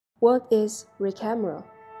What is reCamera?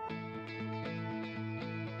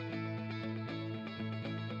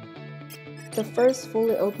 The first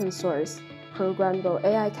fully open-source, programmable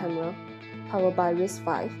AI camera powered by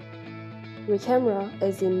RISC-V. reCamera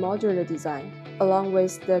is in modular design, along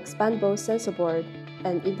with the expandable sensor board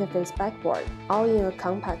and interface backboard, all in a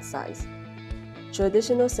compact size.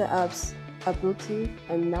 Traditional setups are bulky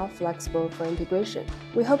and not flexible for integration.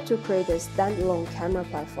 We hope to create a standalone camera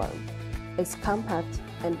platform. It's compact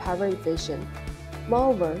and power efficient.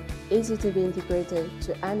 Moreover, easy to be integrated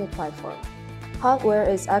to any platform. Hardware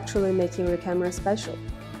is actually making reCamera special.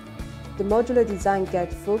 The modular design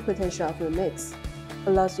gets full potential of the mix,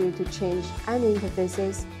 allows you to change any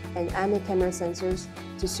interfaces and any camera sensors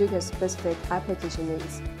to suit your specific application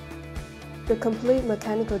needs. The complete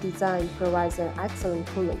mechanical design provides an excellent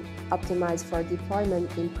cooling, optimized for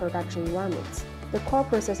deployment in production environments. The core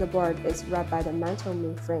processor board is wrapped by the metal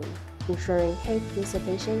mainframe, ensuring heat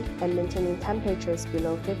dissipation and maintaining temperatures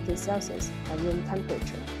below 50 Celsius at room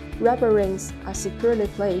temperature. Rubber rings are securely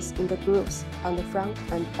placed in the grooves on the front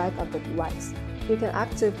and back of the device. You can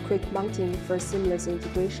active quick mounting for seamless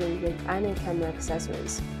integration with any camera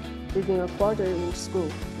accessories, leaving a quarter-inch screw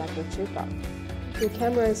like a tripod. Your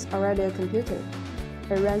camera is already a computer.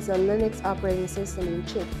 It runs a Linux operating system in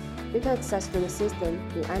chip. You can access the system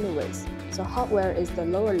in any ways, so hardware is the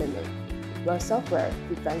lower limit, while software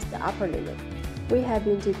defines the upper limit. We have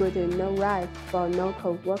integrated no-write for a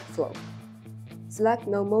no-code workflow. Select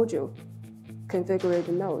Node module, configure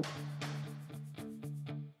the node,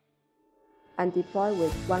 and deploy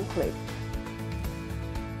with one click.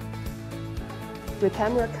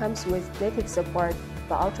 reCamera comes with native support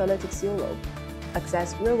for Ultralytics YOLO,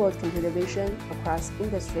 access real-world computer vision across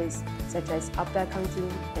industries such as object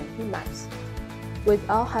hunting and heat maps. With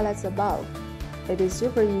all highlights above, it is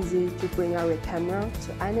super easy to bring our reCamera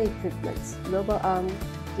to any equipment, robot arm,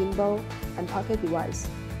 gimbal, and pocket device.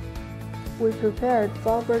 We prepared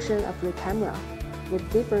 4 versions of reCamera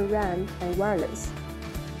with different RAM and wireless.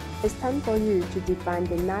 It's time for you to define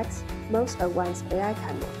the next, most advanced AI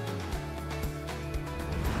camera.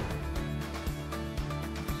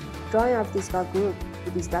 Join our Discord group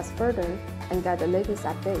to discuss further and get the latest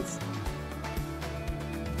updates.